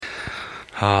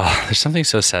There's something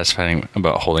so satisfying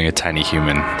about holding a tiny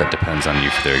human that depends on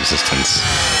you for their existence.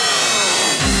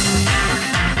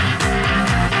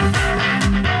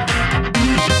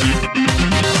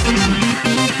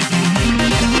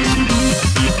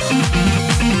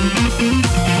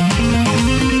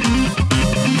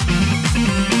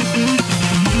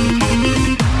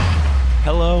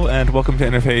 Hello and welcome to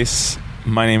Interface.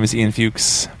 My name is Ian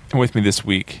Fuchs, and with me this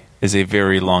week is a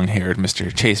very long-haired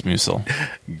Mr. Chase Musil.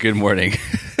 Good morning.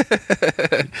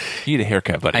 You need a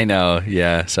haircut, buddy. I know,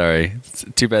 yeah, sorry. It's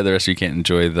too bad the rest of you can't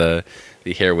enjoy the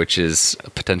hair, which is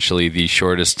potentially the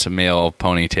shortest male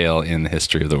ponytail in the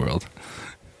history of the world.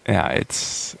 Yeah,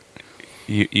 it's...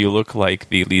 You look like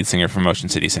the lead singer from Motion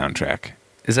City Soundtrack.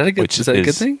 Is that a good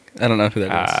thing? I don't know who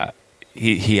that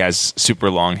is. He has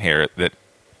super long hair that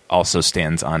also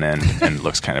stands on end and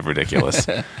looks kind of ridiculous.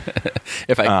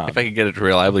 If I could get it to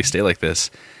reliably stay like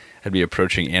this, I'd be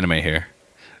approaching anime hair.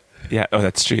 Yeah, oh,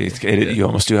 that's true. You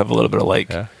almost do have a little bit of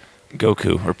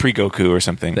Goku or pre-Goku or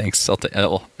something. Thanks.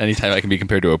 Anytime I can be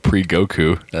compared to a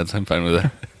pre-Goku, I'm fine with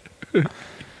it.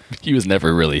 He was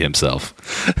never really himself.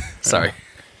 Sorry.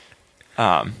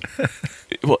 Well,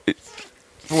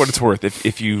 for what it's worth,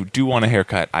 if you do want a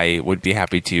haircut, I would be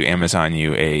happy to Amazon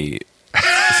you a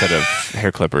set of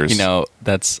hair clippers. You know,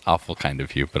 that's awful kind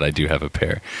of you, but I do have a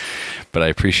pair. But I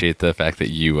appreciate the fact that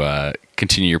you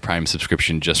continue your Prime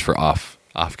subscription just for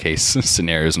off-case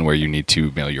scenarios and where you need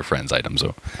to mail your friends items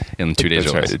in 2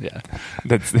 days. That's right. Yeah.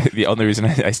 That's the only reason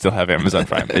I still have Amazon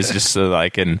Prime is just so that I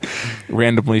can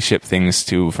randomly ship things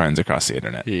to friends across the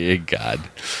internet. Yeah, God.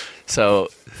 So,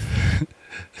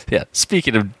 yeah.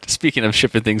 Speaking of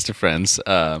shipping things to friends,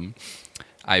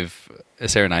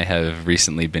 Sarah and I have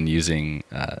recently been using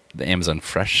the Amazon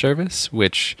Fresh service,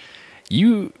 which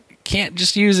you can't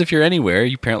just use if you're anywhere.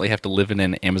 You apparently have to live in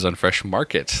an Amazon Fresh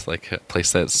market, like a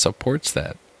place that supports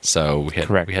that. So we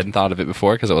hadn't thought of it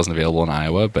before because it wasn't available in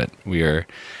Iowa, but we are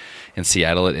in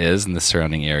Seattle. It is in the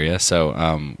surrounding area.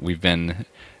 So we've been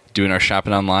doing our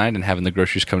shopping online and having the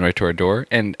groceries come right to our door.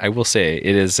 And I will say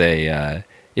it is a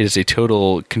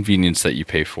total convenience that you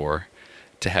pay for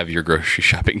to have your grocery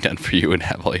shopping done for you and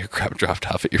have all your crap dropped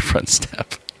off at your front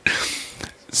step.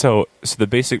 So the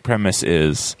basic premise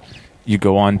is you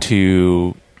go on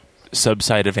to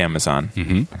subsite of Amazon.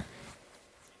 Mm-hmm.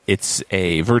 It's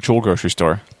a virtual grocery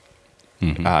store.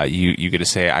 Mm-hmm. You get to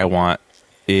say, I want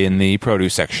in the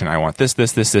produce section, I want this.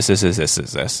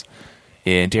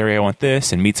 In dairy, I want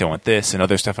this. In meats, I want this. And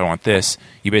other stuff, I want this.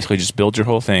 You basically just build your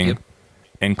whole thing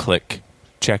and click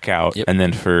checkout, and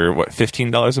then for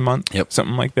 $15 a month,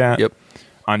 something like that. Yep.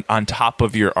 On top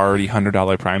of your already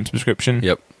 $100 Prime subscription.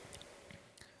 Yep.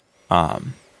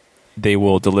 They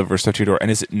will deliver stuff to your door. And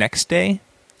is it next day?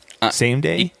 Same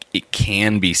day? It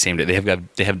can be same day.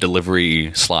 They have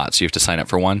delivery slots. You have to sign up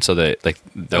for one, so that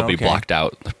they'll be blocked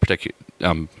out.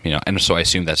 And so I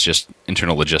assume that's just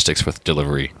internal logistics with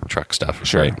delivery truck stuff.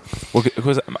 Sure. Right? Well,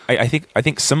 because I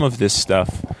think some of this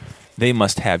stuff they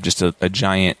must have just a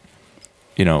giant,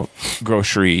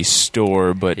 grocery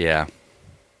store, but yeah,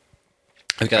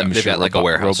 they've got like a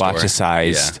warehouse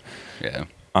roboticized. Yeah.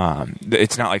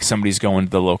 It's not like somebody's going to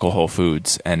the local Whole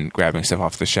Foods and grabbing stuff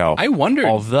off the shelf. I wondered.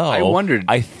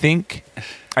 I think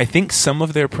some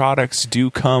of their products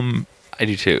do come. I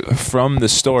do too. From the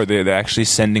store, they're actually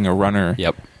sending a runner.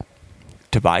 Yep.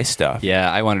 To buy stuff. Yeah,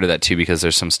 I wondered that too because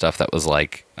there's some stuff that was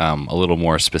like a little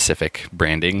more specific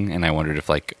branding, and I wondered if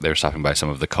they were stopping by some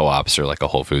of the co-ops or like a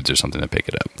Whole Foods or something to pick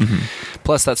it up. Mm-hmm.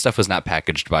 Plus, that stuff was not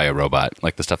packaged by a robot,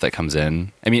 like the stuff that comes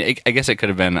in. I mean, I guess it could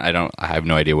have been. I have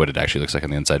no idea what it actually looks like on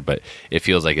the inside, but it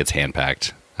feels like it's hand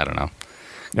packed. I don't know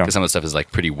because some of the stuff is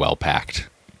like pretty well packed.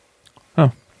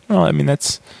 Oh, well, I mean I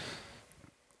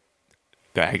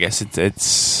guess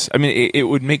it's. I mean, it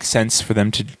would make sense for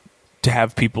them to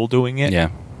have people doing it. Yeah.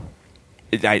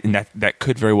 And that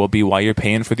could very well be why you're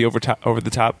paying for the over the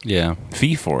top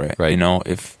fee for it. Right.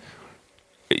 If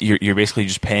you're basically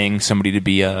just paying somebody to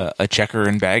be a checker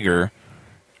and bagger,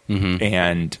 mm-hmm.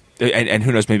 and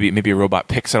who knows, maybe a robot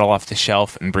picks it all off the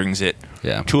shelf and brings it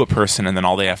to a person, and then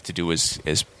all they have to do is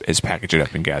package it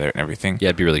up and gather it and everything. Yeah,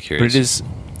 I'd be really curious. But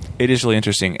it is really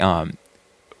interesting.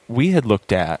 We had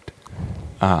looked at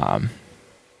Peapod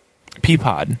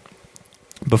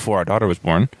before our daughter was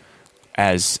born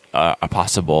as a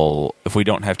possible, if we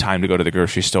don't have time to go to the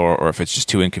grocery store or if it's just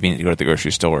too inconvenient to go to the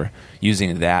grocery store,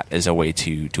 using that as a way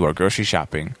to do our grocery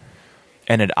shopping,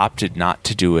 and had opted not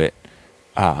to do it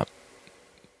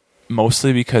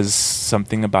mostly because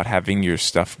something about having your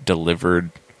stuff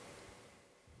delivered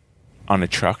on a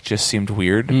truck just seemed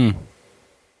weird.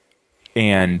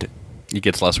 And it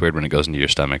gets less weird when it goes into your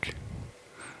stomach.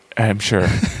 I'm sure.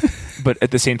 but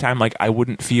at the same time, like I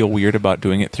wouldn't feel weird about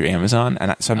doing it through Amazon,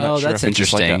 and so I'm not sure that's if it's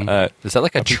just like interesting. Is that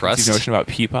like a preconceived trust? notion about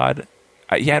Peapod?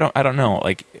 I don't know.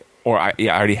 Like, or I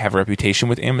already have a reputation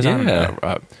with Amazon,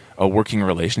 Yeah. a working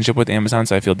relationship with Amazon,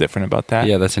 so I feel different about that.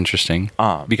 Yeah, that's interesting.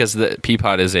 Because the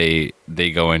Peapod is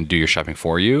they go and do your shopping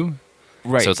for you,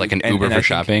 right. so it's like an And Uber I for think-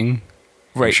 shopping.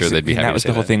 Right, I'm sure they'd be and happy that to was say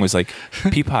the whole that. thing. Was like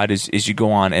Peapod is you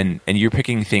go on and you're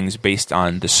picking things based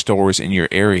on the stores in your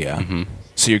area,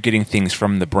 so you're getting things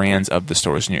from the brands of the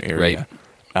stores in your area.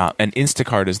 Right. And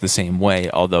Instacart is the same way,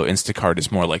 although Instacart is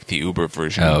more like the Uber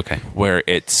version, Oh, okay. where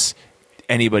it's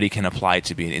anybody can apply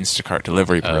to be an Instacart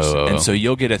delivery person. Oh. And so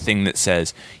you'll get a thing that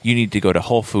says you need to go to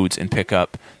Whole Foods and pick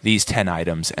up these 10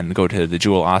 items, and go to the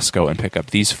Jewel Osco and pick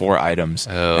up these 4 items,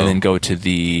 Oh. and then go to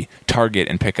the Target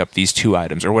and pick up these 2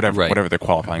 items, or whatever Right. whatever their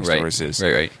qualifying Right. stores is.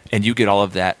 Right. And you get all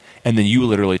of that, and then you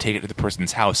literally take it to the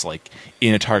person's house, like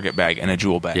in a Target bag and a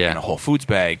Jewel bag Yeah. and a Whole Foods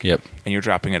bag, Yep. and you're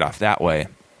dropping it off that way.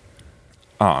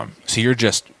 So you're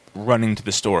just running to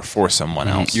the store for someone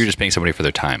else. You're just paying somebody for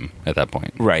their time at that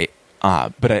point. right.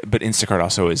 But Instacart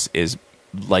also is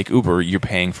like Uber. You're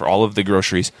paying for all of the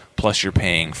groceries, plus you're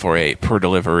paying for a per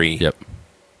delivery. Yep.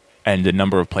 And the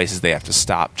number of places they have to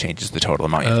stop changes the total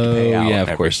amount you have to pay out. yeah, and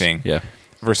of course. everything. Yeah.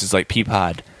 Versus like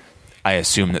Peapod, I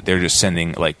assume that they're just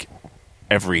sending like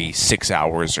every 6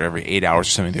 hours or every 8 hours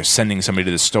or something. They're sending somebody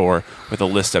to the store with a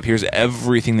list of here's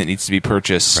everything that needs to be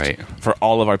purchased Right. for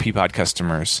all of our Peapod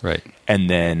customers. Right. And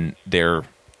then they're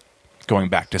going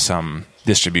back to some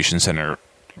distribution center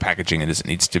packaging it as it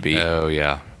needs to be. Oh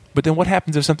yeah. But then what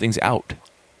happens if something's out?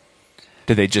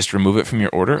 Do they just remove it from your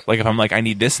order? Like if I'm like, I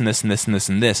need this and this and this and this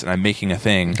and this, and I'm making a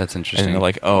thing. That's interesting. And they're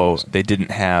like, oh, they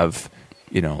didn't have,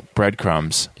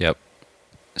 breadcrumbs. Yep.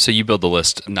 So you build the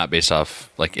list not based off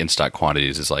like in stock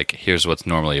quantities. It's like here's what's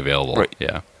normally available. Right.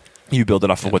 Yeah. You build it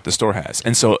off of what the store has.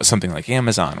 And so something like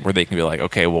Amazon, where they can be like,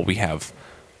 okay, well, we have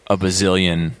a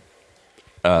bazillion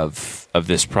of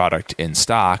this product in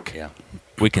stock. Yeah.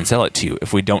 We can sell it to you.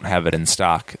 If we don't have it in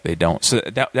stock, they don't. So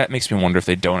that makes me wonder if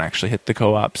they don't actually hit the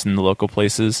co-ops in the local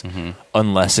places,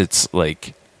 unless it's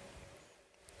like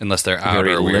Unless they're out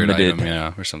Very or a weird limited. item,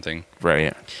 yeah, or something.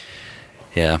 right.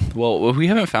 Yeah. Well, we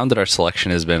haven't found that our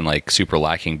selection has been like super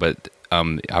lacking, but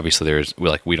obviously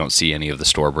we don't see any of the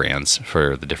store brands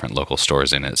for the different local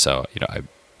stores in it. So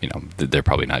they're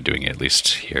probably not doing it, at least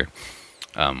here,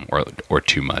 or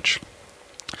too much.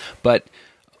 But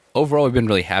overall, we've been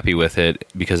really happy with it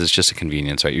because it's just a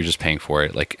convenience, right? You're just paying for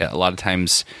it. Like a lot of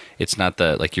times, it's not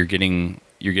you're getting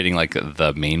like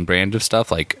the main brand of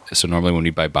stuff. Like so, normally when we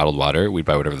buy bottled water, we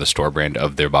buy whatever the store brand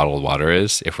of their bottled water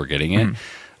is, if we're getting it.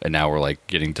 And now we're like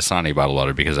getting Dasani bottled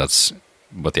water because that's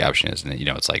what the option is, and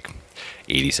it's like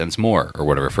 80 cents more or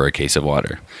whatever for a case of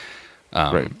water.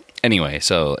 Right. Anyway,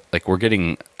 so like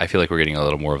I feel like we're getting a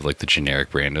little more of like the generic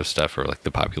brand of stuff or like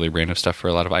the popular brand of stuff for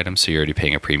a lot of items. So you're already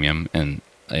paying a premium, and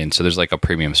so there's like a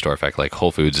premium store effect. Like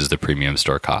Whole Foods is the premium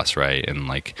store cost, right? And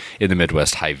like in the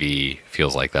Midwest, Hy-Vee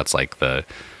feels like that's like at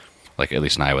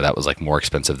least in Iowa, that was like more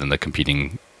expensive than the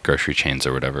competing grocery chains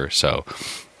or whatever. So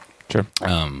Sure.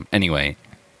 anyway,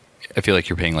 I feel like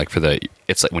you're paying like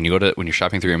it's like when you're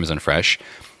shopping through Amazon Fresh,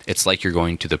 it's like you're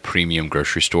going to the premium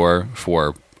grocery store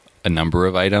for a number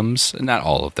of items, not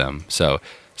all of them. So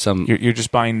some You're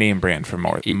just buying name brand for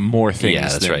more things Yeah,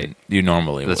 that's than right. you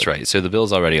normally That's would. right. So the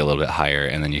bill's already a little bit higher,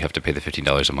 and then you have to pay the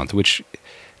 $15 a month, which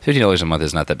 $15 a month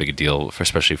is not that big a deal,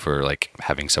 especially for like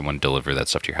having someone deliver that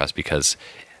stuff to your house. Because,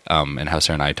 and how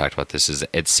Sarah and I talked about this, is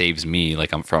it saves me,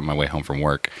 like I'm from my way home from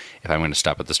work, if I'm going to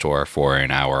stop at the store for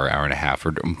an hour and a half,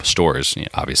 or stores,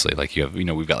 obviously, like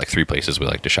we've got like 3 places we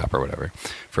like to shop or whatever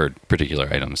for particular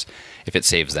items. If it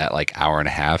saves that like hour and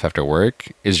a half after work,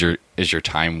 is your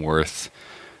time worth,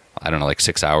 I don't know, like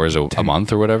 6 hours a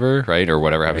month or whatever, right? Or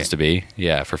whatever happens to be.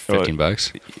 Yeah, for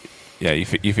 $15. Yeah,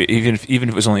 even if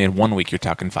it was only in 1 week, you're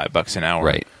talking $5 an hour.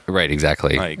 Right,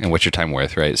 exactly. Like- and what's your time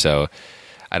worth, right? So,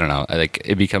 I don't know.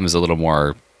 It becomes a little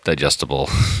more digestible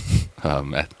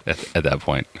at that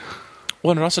point.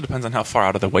 Well, and it also depends on how far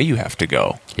out of the way you have to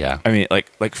go. Yeah. I mean,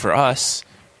 like for us,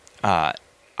 I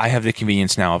have the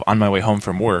convenience now of on my way home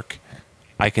from work,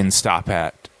 I can stop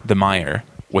at the Meijer,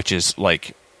 which is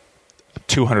like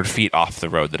 200 feet off the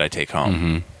road that I take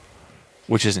home,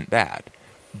 which isn't bad.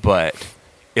 But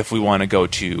if we want to go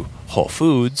to Whole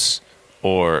Foods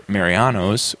or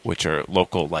Mariano's, which are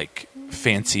local, like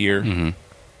fancier,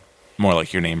 more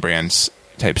like your name brands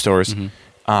type stores,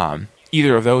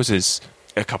 either of those is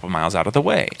a couple miles out of the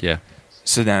way. Yeah.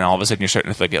 So then all of a sudden you're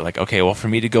starting to think like, okay, well, for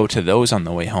me to go to those on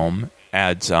the way home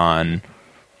adds on,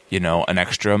 an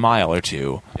extra mile or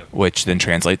two, which then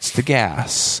translates to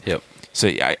gas. Yep. So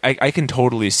I can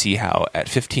totally see how at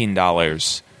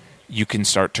 $15 you can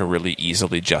start to really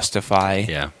easily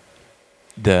justify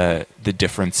the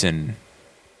difference in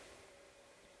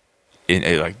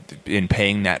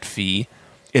paying that fee.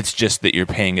 It's just that you're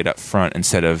paying it up front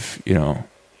instead of,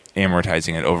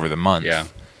 amortizing it over the month.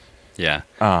 Yeah.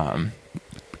 And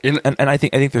I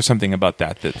think there's something about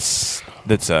that's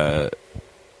a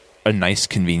nice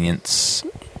convenience.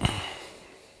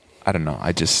 I don't know.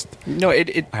 I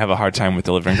have a hard time with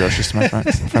delivering groceries to my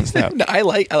front step. No,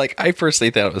 I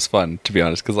personally thought it was fun, to be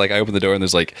honest, because I open the door and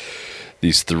there's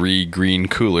these 3 green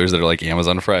coolers that are like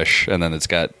Amazon Fresh, and then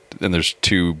there's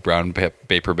 2 brown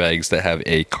paper bags that have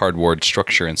a cardboard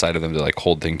structure inside of them to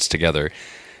hold things together,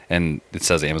 and it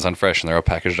says Amazon Fresh, and they're all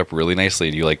packaged up really nicely,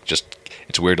 and you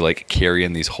it's weird to carry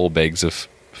in these whole bags of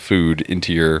food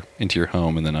into your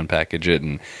home and then unpackage it,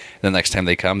 and the next time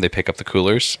they come, they pick up the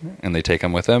coolers and they take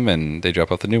them with them and they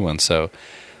drop off the new ones. So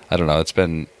I don't know, it's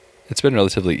been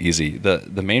relatively easy.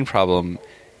 The main problem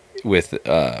with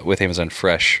Amazon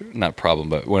Fresh, not problem,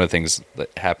 but one of the things that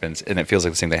happens, and it feels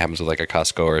like the same thing happens with a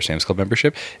Costco or a Sam's Club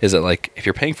membership, is that if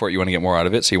you're paying for it, you want to get more out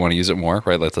of it, so you want to use it more,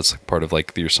 right? That's part of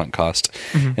your sunk cost.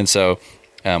 Mm-hmm. And so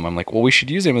I'm well, we should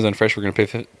use Amazon Fresh. We're going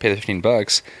to pay the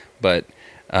 $15, but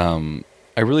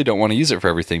I really don't want to use it for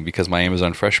everything, because my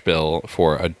Amazon Fresh bill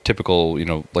for a typical,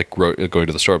 going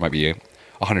to the store might be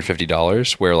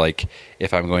 $150, where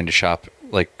if I'm going to shop,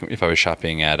 if I was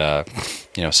shopping at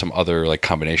some other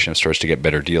combination of stores to get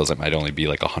better deals, it might only be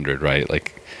 $100, right?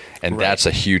 And right. That's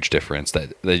a huge difference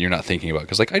that you're not thinking about,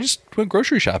 because I just went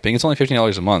grocery shopping. It's only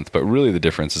 $15 a month, but really the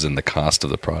difference is in the cost of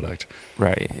the product.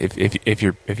 Right. If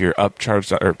you're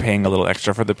upcharged or paying a little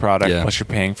extra for the product, plus you're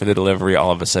paying for the delivery,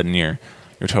 all of a sudden your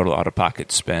total out of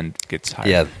pocket spend gets higher.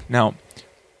 Yeah. Now,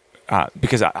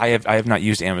 because I have not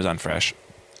used Amazon Fresh,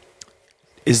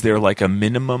 is there a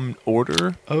minimum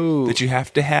order that you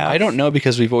have to have? I don't know,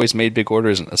 because we've always made big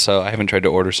orders, so I haven't tried to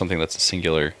order something that's a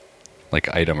singular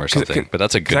item or something. But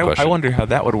that's a good question. I wonder how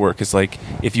that would work. Is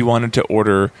if you wanted to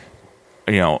order,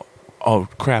 oh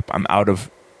crap, I'm out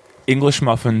of English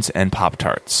muffins and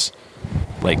Pop-Tarts.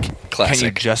 Classic. Can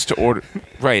you just order?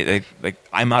 Right.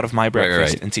 I'm out of my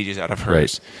breakfast, right. And CJ's out of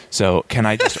hers. Right. So can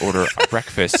I just order a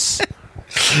breakfast?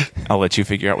 I'll let you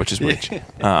figure out which is which.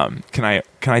 Can I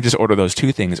just order those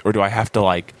 2 things, or do I have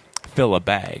to fill a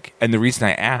bag? And the reason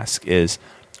I ask is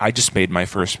I just made my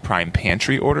first Prime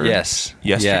Pantry order.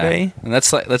 Yesterday, yeah. And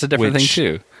that's a different thing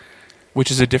too.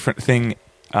 Which is a different thing.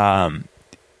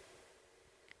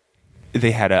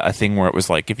 They had a thing where it was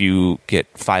if you get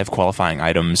 5 qualifying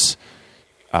items,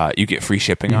 you get free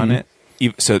shipping on it.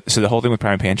 So the whole thing with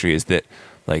Prime Pantry is that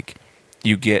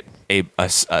you get a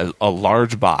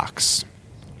large box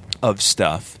of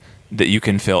stuff that you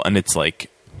can fill, and it's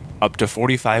up to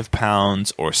 45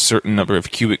 pounds or a certain number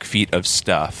of cubic feet of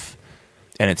stuff,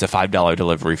 and it's a $5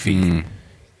 delivery fee.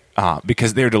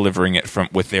 Because they're delivering it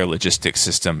with their logistics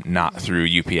system, not through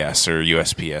UPS or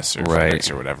USPS or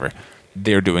FedEx or whatever.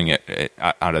 They're doing it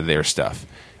out of their stuff.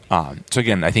 So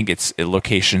again, I think it's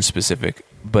location specific,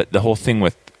 but the whole thing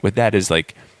with that is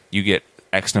you get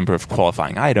X number of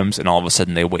qualifying items, and all of a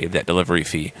sudden they waive that delivery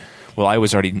fee. Well, I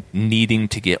was already needing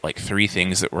to get 3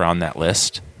 things that were on that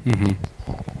list.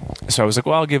 Mm-hmm. So I was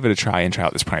well, I'll give it a try and try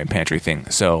out this Prime Pantry thing.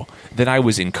 So then I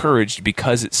was encouraged,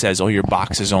 because it says, your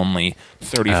box is only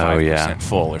 35%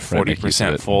 full or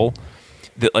 40% full,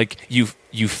 that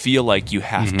you feel like you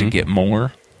have to get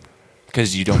more,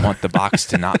 because you don't want the box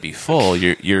to not be full.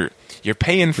 You're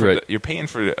paying for you're paying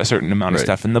for a certain amount of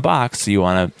stuff in the box, so you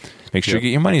want to make sure you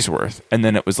get your money's worth. And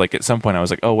then it was at some point I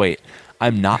was oh wait,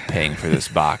 I'm not paying for this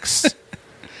box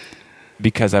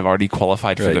because I've already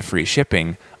qualified for the free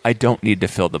shipping. I don't need to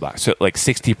fill the box. So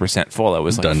 60% full, I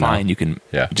was fine, now. You can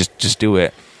just do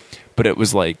it. But it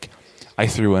was I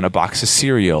threw in a box of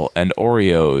cereal and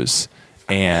Oreos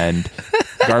and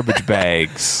garbage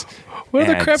bags. What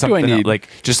other crap do I need?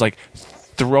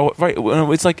 Throw it right.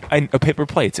 It's a paper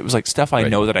plates. It was stuff I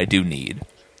know that I do need.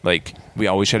 We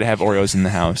always try to have Oreos in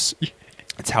the house.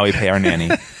 It's how we pay our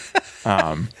nanny.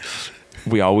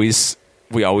 We always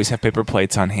have paper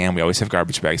plates on hand. We always have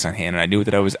garbage bags on hand. And I knew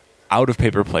that I was out of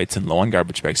paper plates and low on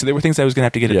garbage bags. So there were things I was going to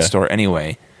have to get at the store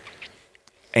anyway.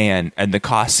 And the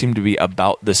cost seemed to be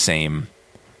about the same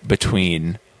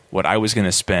between what I was going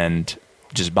to spend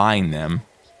just buying them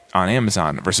on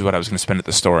Amazon versus what I was going to spend at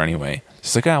the store anyway.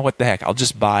 It's what the heck? I'll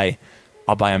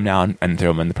buy them now and throw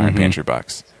them in the Prime Pantry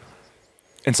box.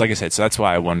 And so, like I said, so that's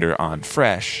why I wonder on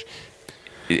Fresh,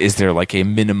 is there a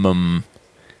minimum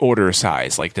order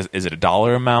size? Is it a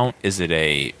dollar amount? Is it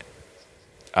a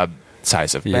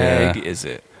size of bag? Is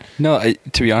it? No,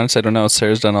 to be honest, I don't know.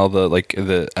 Sarah's done all the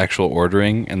the actual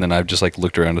ordering, and then I've just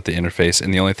looked around at the interface,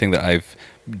 and the only thing that I've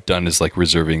done is like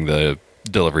reserving the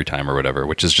delivery time or whatever,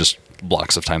 which is just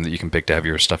blocks of time that you can pick to have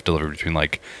your stuff delivered between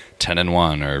like 10 and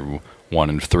 1 or 1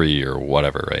 and 3 or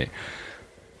whatever, right?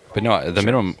 But no, the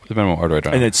minimum order, I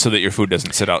don't know. And it's so that your food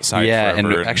doesn't sit outside yeah,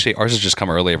 forever. and actually ours has just come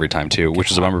early every time too,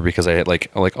 which is a bummer because I had like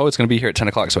oh, it's going to be here at 10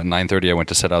 o'clock. So at 9:30 I went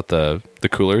to set out the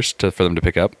coolers for them to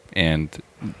pick up, and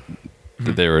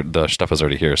the stuff was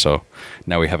already here. So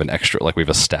now we have an extra, like we have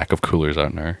a stack of coolers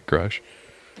out in our garage.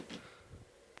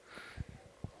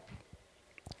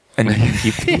 And you can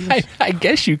keep the coolers? I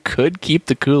guess you could keep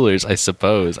the coolers, I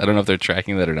suppose. I don't know if they're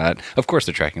tracking that or not. Of course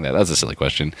they're tracking that. That's a silly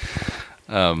question.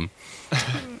 They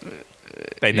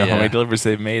know how Yeah. many deliveries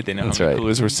they've made. They know That's how many right.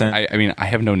 coolers were sent. I mean, I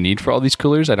have no need for all these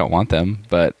coolers. I don't want them,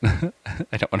 but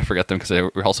I don't want to forget them because I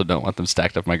also don't want them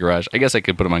stacked up in my garage. I guess I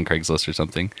could put them on Craigslist or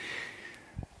something.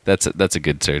 That's a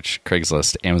good search.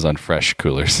 Craigslist, Amazon Fresh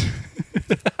coolers.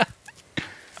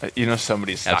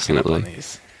 Somebody's stocking up on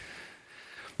these.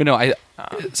 But no, I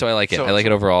like it. So- I like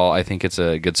it overall. I think it's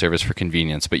a good service for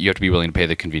convenience, but you have to be willing to pay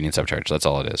the convenience upcharge. That's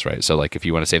all it is, right? So like if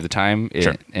you want to save the time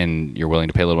Sure. and you're willing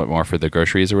to pay a little bit more for the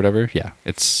groceries or whatever, yeah,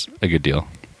 it's a good deal.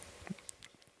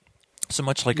 So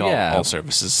much like Yeah. all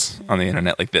services on the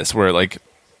internet like this, where like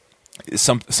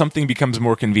something becomes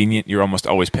more convenient, you're almost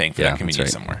always paying for Yeah, that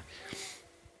convenience that's right.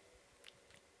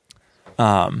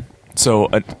 somewhere. So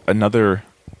another,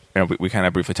 we kind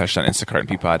of briefly touched on Instacart and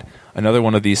Peapod. Another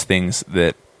one of these things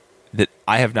that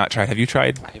I have not tried. Have you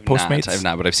tried Postmates? I have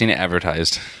not, but I've seen it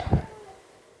advertised.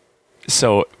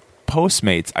 So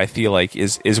Postmates, I feel like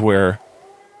is where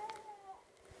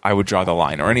I would draw the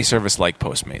line, or any service like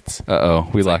Postmates.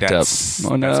 We like locked up. that's-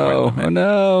 Oh that's my no! limit. Oh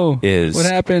no! Is- What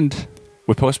happened?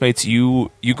 With Postmates, you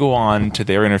go on to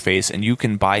their interface and you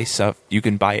can buy stuff. You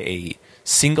can buy a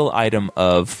single item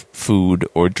of food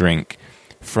or drink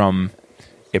from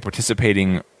a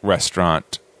participating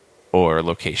restaurant or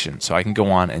location. So I can go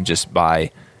on and just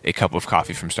buy a cup of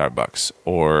coffee from Starbucks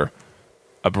or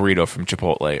a burrito from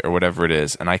Chipotle or whatever it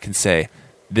is, and I can say,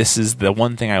 this is the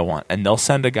one thing I want. And they'll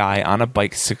send a guy on a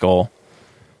bicycle,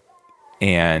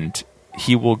 and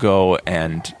he will go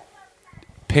and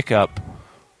pick up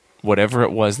whatever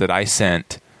it was that I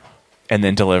sent and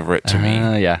then deliver it to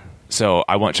me. Yeah. So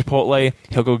I want Chipotle.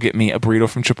 He'll go get me a burrito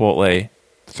from Chipotle,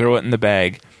 throw it in the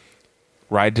bag,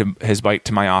 ride to his bike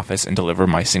to my office, and deliver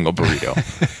my single burrito.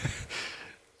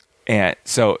 And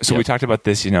so Yep. we talked about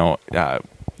this, the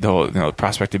whole,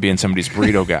 prospect of being somebody's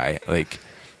burrito guy. Like,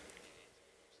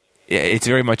 it's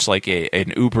very much like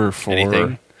an Uber for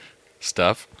Anything?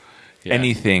 Stuff? Yeah.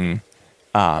 anything.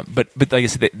 But like I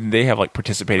said, they have like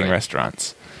participating Right.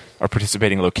 restaurants or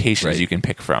participating locations Right. you can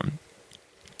pick from.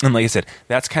 And like I said,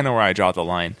 that's kind of where I draw the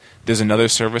line. There's another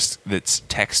service that's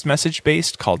text message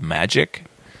based called Magic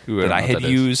Ooh, I don't that know I what had that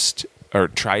is. used or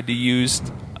tried to use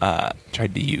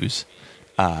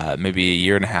maybe a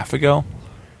year and a half ago.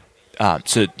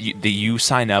 So you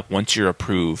sign up once you're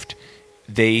approved.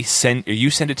 You send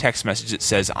a text message that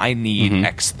says, "I need Mm-hmm.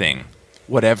 X thing,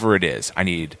 whatever it is. I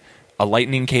need a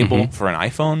lightning cable for an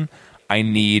iPhone. I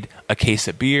need a case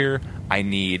of beer. I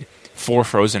need 4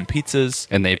 frozen pizzas."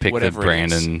 And they pick the whatever it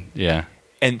brand is. and yeah.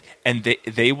 and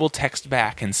they will text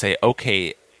back and say,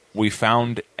 "Okay, we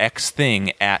found X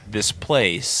thing at this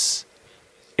place.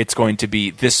 It's going to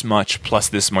be this much plus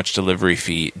this much delivery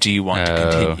fee. Do you want to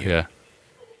continue?" Yeah.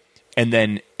 And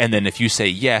then if you say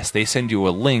yes, they send you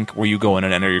a link where you go in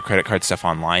and enter your credit card stuff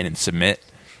online and submit,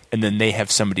 and then they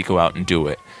have somebody go out and do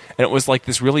it. And it was like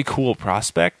this really cool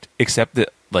prospect, except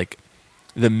that like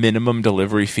the minimum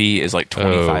delivery fee is like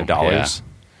 $25.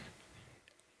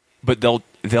 But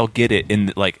they'll get it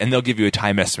in and they'll give you a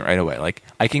time estimate right away. Like,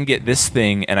 I can get this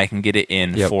thing and I can get it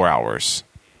in Yep. 4 hours.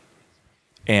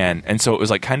 And so it was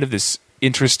like kind of this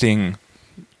interesting.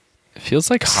 It feels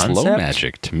like slow Concept?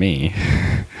 magic to me.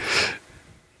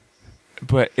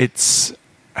 But it's,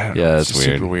 I don't Yeah, know, that's it's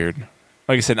super weird.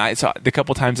 Like I said, the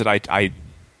couple times that I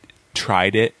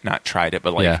tried it, not tried it,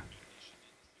 but like yeah.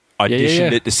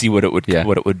 auditioned yeah. it to see what it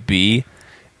would be.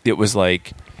 It was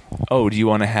like, "Oh, do you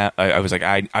want to have?" I was like,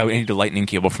 I need a lightning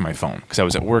cable for my phone because I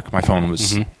was at work. My phone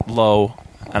was low,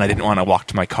 and I didn't want to walk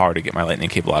to my car to get my lightning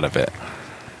cable out of it.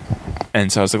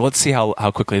 And so I was like, let's see how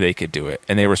quickly they could do it.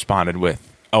 And they responded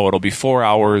with, "Oh, it'll be 4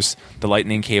 hours. The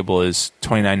lightning cable is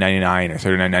 $29.99 or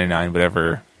 $39.99,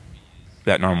 whatever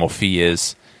that normal fee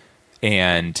is,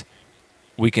 and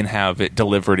we can have it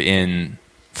delivered in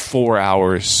 4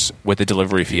 hours with a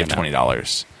delivery fee of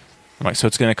 $20." I'm like, so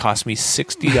it's going to cost me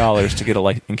 $60 to get a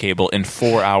lightning cable in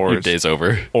 4 hours. Your day's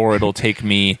over. Or it'll take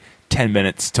me 10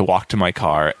 minutes to walk to my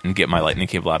car and get my lightning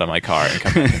cable out of my car and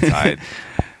come back inside.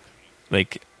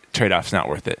 Like, trade-off's not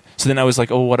worth it. So then I was like,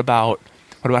 oh, what about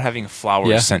having flowers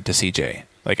Yeah. sent to CJ?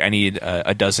 Like, I need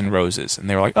a dozen roses. And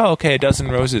they were like, oh, okay, a dozen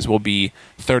roses will be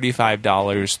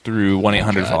 $35 through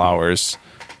 1-800-Flowers.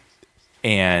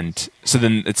 And so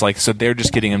then it's like, so they're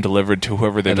just getting them delivered to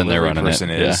whoever their delivery person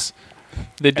is. Yeah.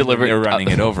 They deliver. They're running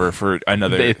it over for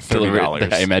another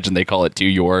 $30. I imagine they call it to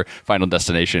your final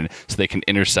destination, so they can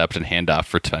intercept and hand off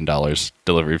for $10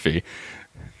 delivery fee.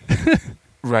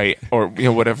 Right, or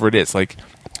whatever it is. Like,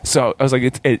 so I was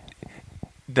like,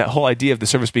 that whole idea of the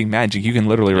service being magic. You can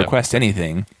literally request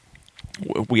anything.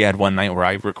 We had one night where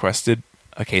I requested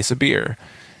a case of beer,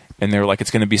 and they were like,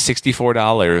 it's going to be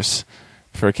 $64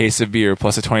 for a case of beer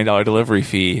plus a $20 delivery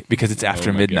fee because it's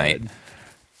after midnight. God.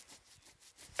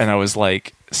 And I was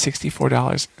like,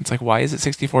 $64? It's like, why is it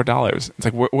 $64? It's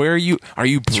like, where are you? Are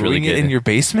you brewing it in your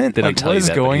basement? They don't tell you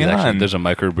that, going on? Actually, there's a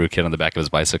microbrew kit on the back of his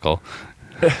bicycle.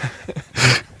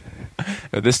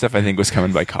 This stuff, I think, was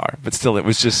coming by car. But still, it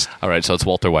was just... All right, so it's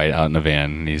Walter White out in a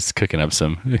van, and he's cooking up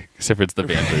some... Except for it's the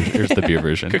van version. Here's the beer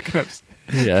version.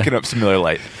 cooking up some Miller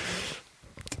Lite.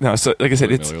 No, so, like I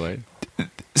said, it's...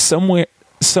 Somewhere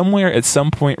at some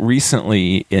point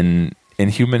recently in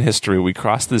human history, we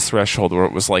crossed this threshold where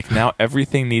it was like, now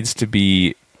everything needs to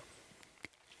be,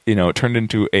 turned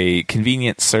into a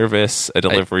convenient service, a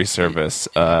delivery service,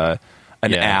 an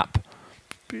app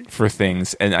for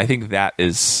things. And I think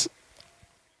that's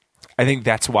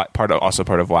part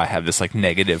of why I have this like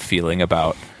negative feeling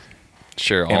about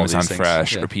Amazon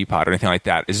Fresh or Peapod or anything like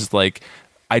that. Is just like,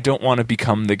 I don't want to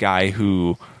become the guy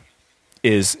who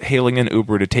is hailing an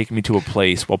Uber to take me to a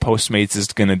place while Postmates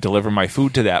is going to deliver my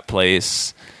food to that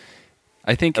place.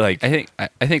 I think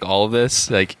all of this,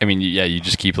 like, I mean, yeah, you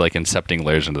just keep like incepting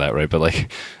layers into that, right? But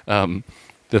like,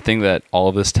 the thing that all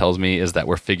of this tells me is that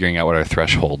we're figuring out what our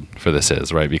threshold for this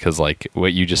is, right? Because like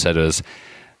what you just said is,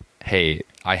 hey,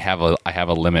 I have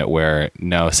a limit where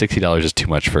no, $60 is too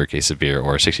much for a case of beer,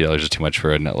 or $60 is too much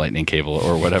for a lightning cable,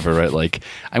 or whatever, right? Like,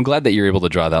 I'm glad that you're able to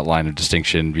draw that line of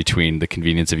distinction between the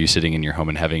convenience of you sitting in your home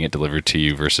and having it delivered to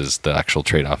you versus the actual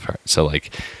trade-off. So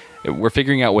like, we're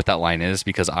figuring out what that line is,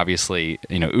 because obviously,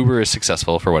 Uber is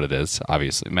successful for what it is,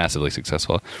 obviously massively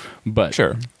successful, but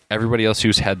sure, everybody else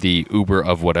who's had the Uber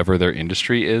of whatever their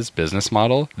industry is business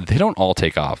model, they don't all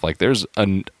take off. Like, there's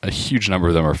a huge number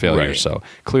of them are failures. Right. So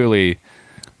clearly,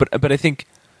 but I think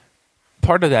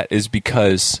part of that is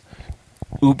because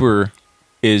Uber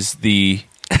is the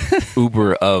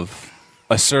Uber of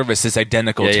a service that's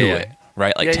identical to it.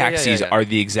 Right? Like, taxis are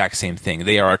the exact same thing.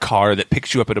 They are a car that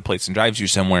picks you up at a place and drives you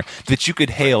somewhere that you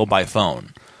could hail by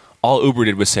phone. All Uber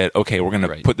did was said, okay, we're going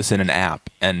to put this in an app.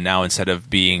 And now, instead of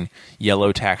being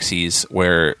yellow taxis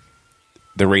where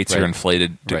the rates are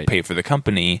inflated to pay for the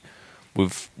company,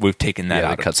 we've taken that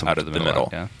out of the middle.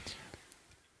 Yeah.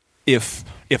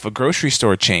 If a grocery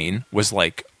store chain was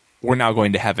like, we're now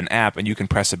going to have an app and you can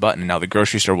press a button and now the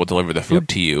grocery store will deliver the food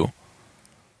to you,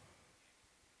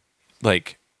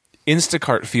 like,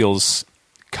 Instacart feels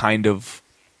kind of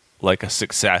like a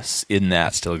success in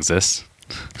that. It still exists.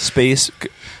 Space.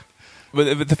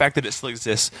 But the fact that it still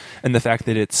exists, and the fact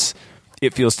that it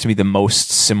feels to me the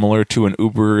most similar to an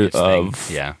Uber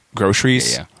of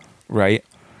groceries, right?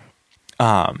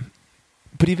 But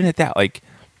even at that, like,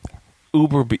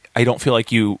 Uber, I don't feel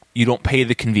like you don't pay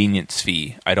the convenience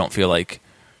fee. I don't feel like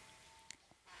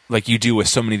you do with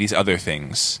so many of these other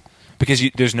things. Because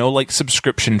there's no like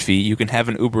subscription fee. You can have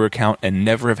an Uber account and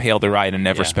never have hailed a ride and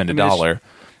never spend $1,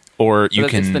 or you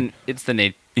can. It's the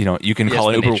nature. You can call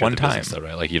an Uber one time, business, though,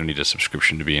 right? Like, you don't need a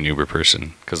subscription to be an Uber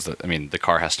person, because the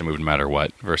car has to move no matter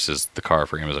what. Versus the car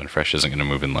for Amazon Fresh isn't going to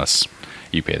move unless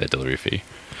you pay that delivery fee.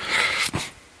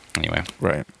 Anyway,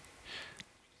 right.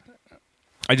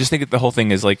 I just think that the whole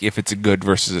thing is like, if it's a good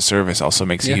versus a service, also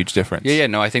makes a huge difference. Yeah.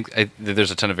 No, I think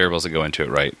there's a ton of variables that go into it,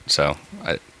 right? So.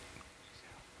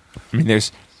 I mean,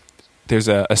 there's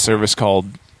a service called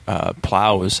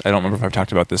Plows. I don't remember if I've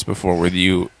talked about this before, where if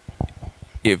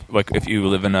you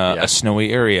live in a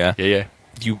snowy area,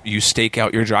 you stake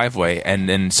out your driveway, and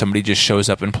then somebody just shows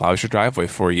up and plows your driveway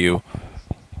for you,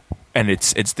 and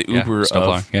it's the Uber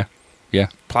of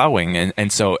plowing,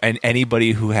 and so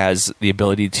anybody who has the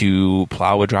ability to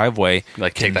plow a driveway,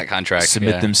 like, take that contract,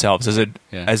 submit themselves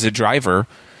as a driver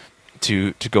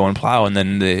to go and plow, and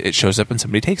then it shows up and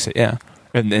somebody takes it. Yeah.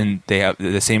 And then they have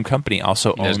the same company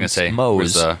also owns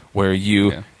Mows, where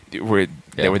they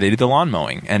did the lawn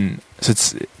mowing, and so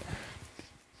it's,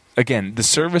 again, the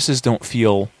services don't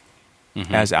feel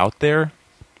as out there,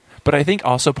 but I think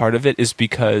also part of it is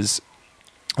because,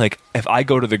 like, if I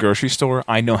go to the grocery store,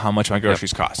 I know how much my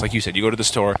groceries cost. Like you said, you go to the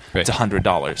store, it's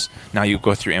 $100. Now you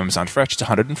go through Amazon Fresh, it's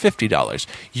 $150.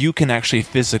 You can actually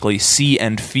physically see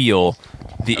and feel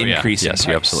the increase in price. Yes,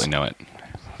 you absolutely know it.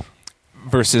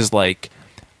 Versus, like,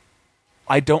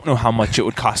 I don't know how much it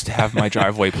would cost to have my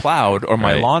driveway plowed or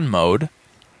my Right. lawn mowed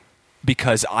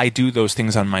because I do those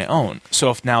things on my own.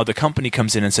 So if now the company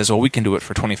comes in and says, well, we can do it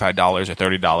for $25 or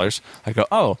 $30, I go,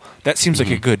 oh, that seems like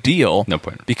a good deal. No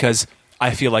point. Because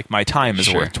I feel like my time is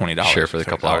Sure. worth $20. Sure, for the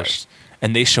couple $30. hours.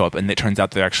 And they show up and it turns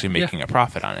out they're actually making a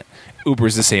profit on it.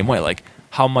 Uber's the same way. Like,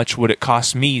 how much would it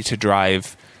cost me to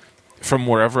drive from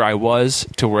wherever I was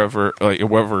to wherever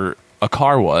a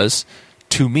car was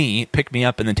to me, pick me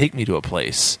up, and then take me to a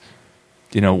place?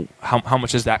 You know, how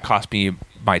much does that cost me,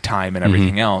 my time and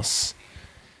everything else?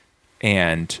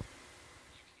 And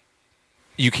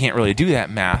you can't really do that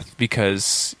math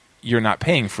because you're not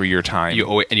paying for your time. You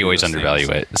always those undervalue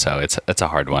things. it, so it's a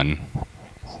hard one.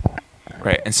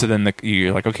 Right. And so then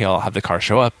you're like, okay, I'll have the car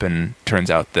show up, and turns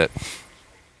out that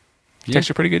it's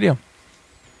actually a pretty good deal.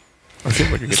 Or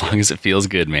seems like a good As deal. long as it feels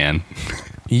good, man.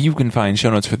 You can find show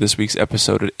notes for this week's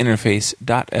episode at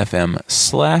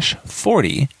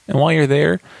interface.fm/40. And while you're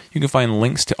there, you can find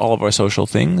links to all of our social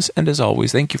things. And as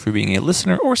always, thank you for being a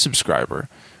listener or subscriber.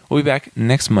 We'll be back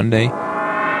next Monday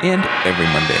and every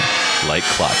Monday. Like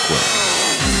clockwork.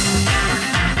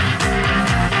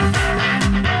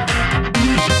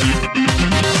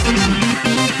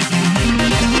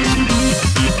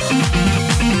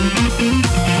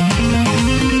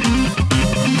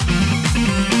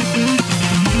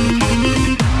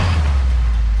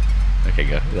 Okay,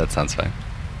 go. That sounds fine.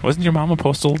 Wasn't your mom a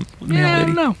postal mail I lady?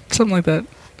 don't know. Something like that.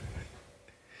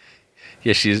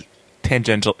 Yeah, she's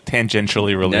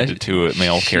Tangentially related to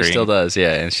mail carrying. She still does,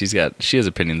 yeah, and she has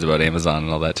opinions about Amazon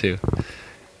and all that too.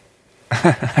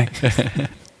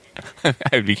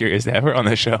 I'd be curious to have her on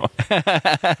the show.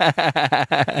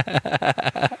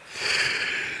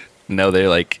 No, they're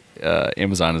like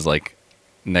Amazon is like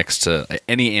next to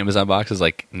any Amazon box is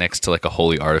like next to like a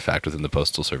holy artifact within the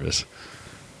postal service.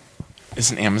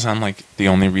 Isn't Amazon like the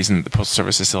only reason that the postal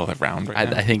service is still around right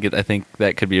now? I think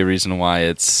that could be a reason why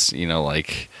it's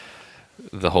like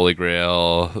the Holy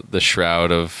Grail, the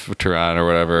Shroud of Turin or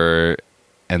whatever,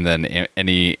 and then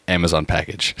any Amazon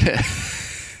package.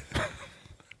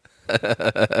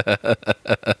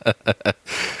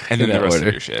 And then in the that rest order.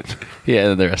 of your shit.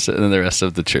 Yeah, and then the rest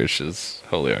of the church is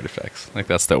holy artifacts. Like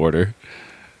that's the order.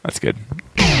 That's good.